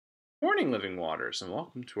Morning, Living Waters, and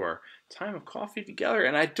welcome to our time of coffee together.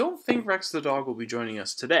 And I don't think Rex the dog will be joining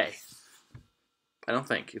us today. I don't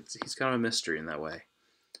think. He's kind of a mystery in that way.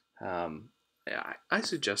 I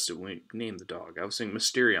suggested we name the dog. I was saying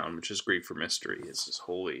Mysterion, which is Greek for mystery. It's his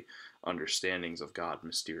holy understandings of God,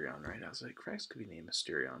 Mysterion, right? I was like, Rex could be named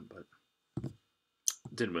Mysterion, but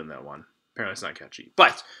didn't win that one. Apparently it's not catchy.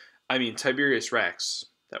 But, I mean, Tiberius Rex,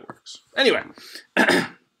 that works. Anyway.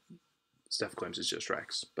 Steph claims it's just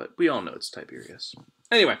Rex, but we all know it's Tiberius.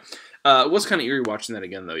 Anyway, it was kind of eerie watching that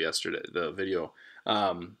again, though, yesterday, the video,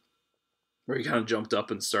 where he kind of jumped up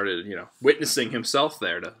and started, witnessing himself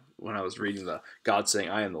there when I was reading the God saying,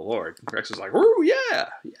 I am the Lord. Rex was like, oh,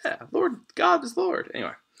 yeah, Lord, God is Lord.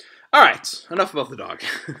 Anyway, all right, enough about the dog.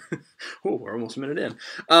 Oh, we're almost a minute in.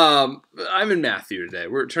 I'm in Matthew today.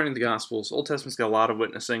 We're turning the Gospels. Old Testament's got a lot of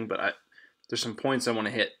witnessing, but there's some points I want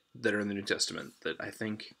to hit that are in the New Testament that I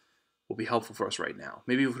think will be helpful for us right now.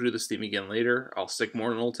 Maybe if we do this theme again later, I'll stick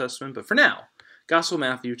more in the Old Testament. But for now, Gospel of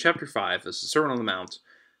Matthew, chapter 5, this is the Sermon on the Mount.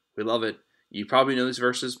 We love it. You probably know these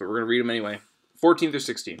verses, but we're going to read them anyway. 14 through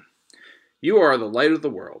 16. You are the light of the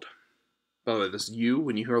world. By the way, this you,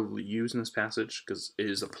 when you hear the yous in this passage, because it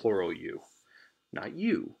is a plural you. Not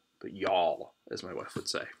you, but y'all, as my wife would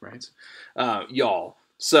say, right? Y'all.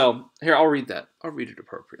 So, here, I'll read that. I'll read it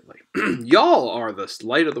appropriately. Y'all are the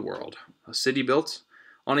light of the world. A city built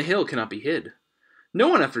on a hill cannot be hid. No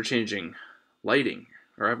one after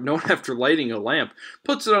lighting a lamp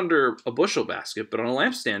puts it under a bushel basket, but on a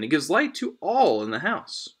lampstand it gives light to all in the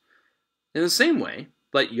house. In the same way,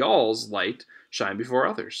 let y'all's light shine before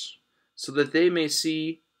others, so that they may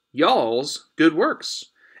see y'all's good works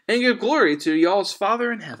and give glory to y'all's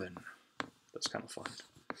Father in heaven. That's kind of fun.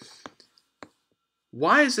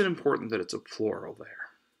 Why is it important that it's a plural there?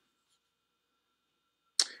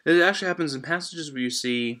 It actually happens in passages where you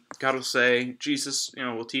see God will say, Jesus,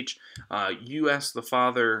 will teach, you ask the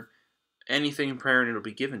Father anything in prayer and it'll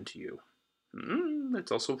be given to you.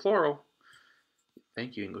 It's also plural.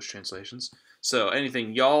 Thank you, English translations. So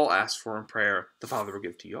anything y'all ask for in prayer, the Father will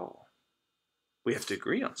give to y'all. We have to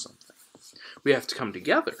agree on something. We have to come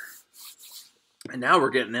together. And now we're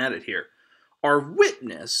getting at it here. Our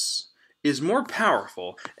witness is more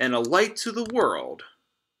powerful and a light to the world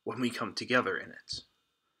when we come together in it.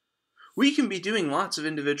 We can be doing lots of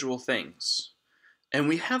individual things, and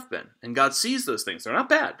we have been, and God sees those things. They're not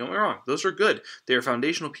bad, don't get me wrong. Those are good. They are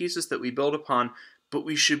foundational pieces that we build upon, but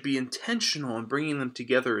we should be intentional in bringing them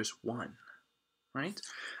together as one, right?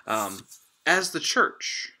 As the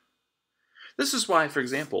church. This is why, for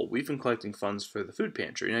example, we've been collecting funds for the food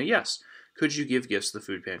pantry. Now, yes, could you give gifts to the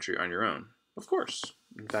food pantry on your own? Of course.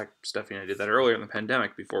 In fact, Stephanie and I did that earlier in the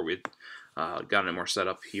pandemic before we'd gotten it more set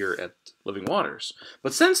up here at Living Waters.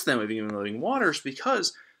 But since then, we've been given Living Waters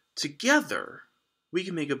because together we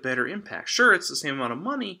can make a better impact. Sure, it's the same amount of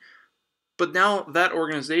money, but now those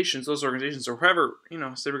organizations, or whoever,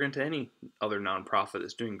 say we're going to any other nonprofit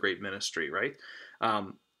that's doing great ministry, right?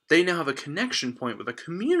 They now have a connection point with a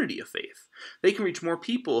community of faith. They can reach more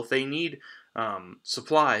people if they need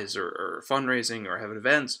supplies or fundraising or having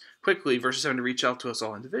events quickly versus having to reach out to us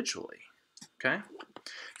all individually. Okay?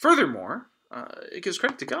 Furthermore, it gives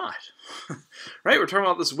credit to God. Right? We're talking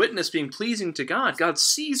about this witness being pleasing to God. God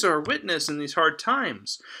sees our witness in these hard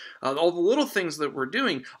times. All the little things that we're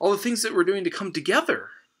doing, all the things that we're doing to come together.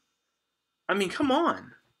 I mean, come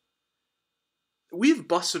on. We've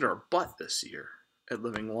busted our butt this year at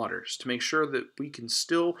Living Waters to make sure that we can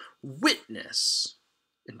still witness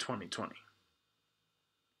in 2020.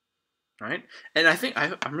 Right? And I think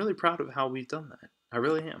I'm really proud of how we've done that. I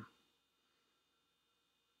really am.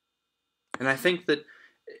 And I think that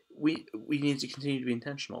we need to continue to be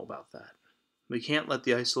intentional about that. We can't let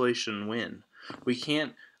the isolation win. We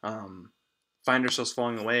can't find ourselves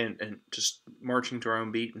falling away and just marching to our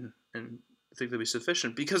own beat and think that'll be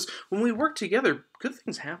sufficient. Because when we work together, good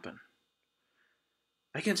things happen.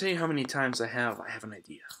 I can't tell you how many times I have an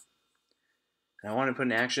idea. And I want to put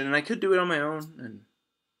in action, and I could do it on my own, and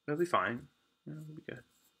it'll be fine. It'll be good.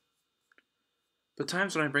 But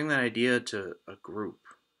times when I bring that idea to a group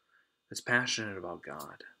that's passionate about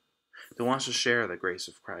God, that wants to share the grace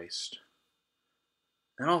of Christ,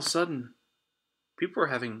 and all of a sudden, people are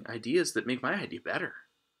having ideas that make my idea better.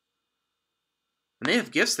 And they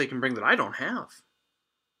have gifts they can bring that I don't have.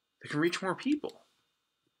 They can reach more people.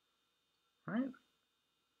 Right?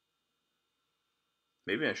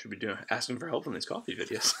 Maybe I should be asking for help in these coffee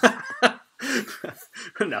videos.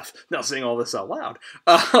 Enough. Not saying all this out loud.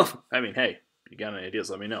 I mean, hey, you got any ideas,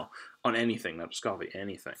 let me know. On anything, not just coffee,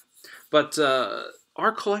 anything. But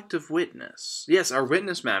our collective witness. Yes, our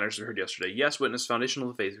witness matters, we heard yesterday. Yes, witness, foundational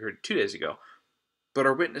of faith, we heard 2 days ago. But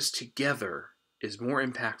our witness together is more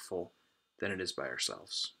impactful than it is by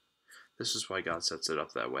ourselves. This is why God sets it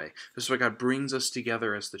up that way. This is why God brings us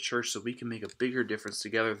together as the church so we can make a bigger difference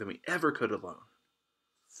together than we ever could alone.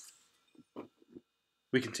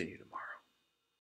 We continue tomorrow.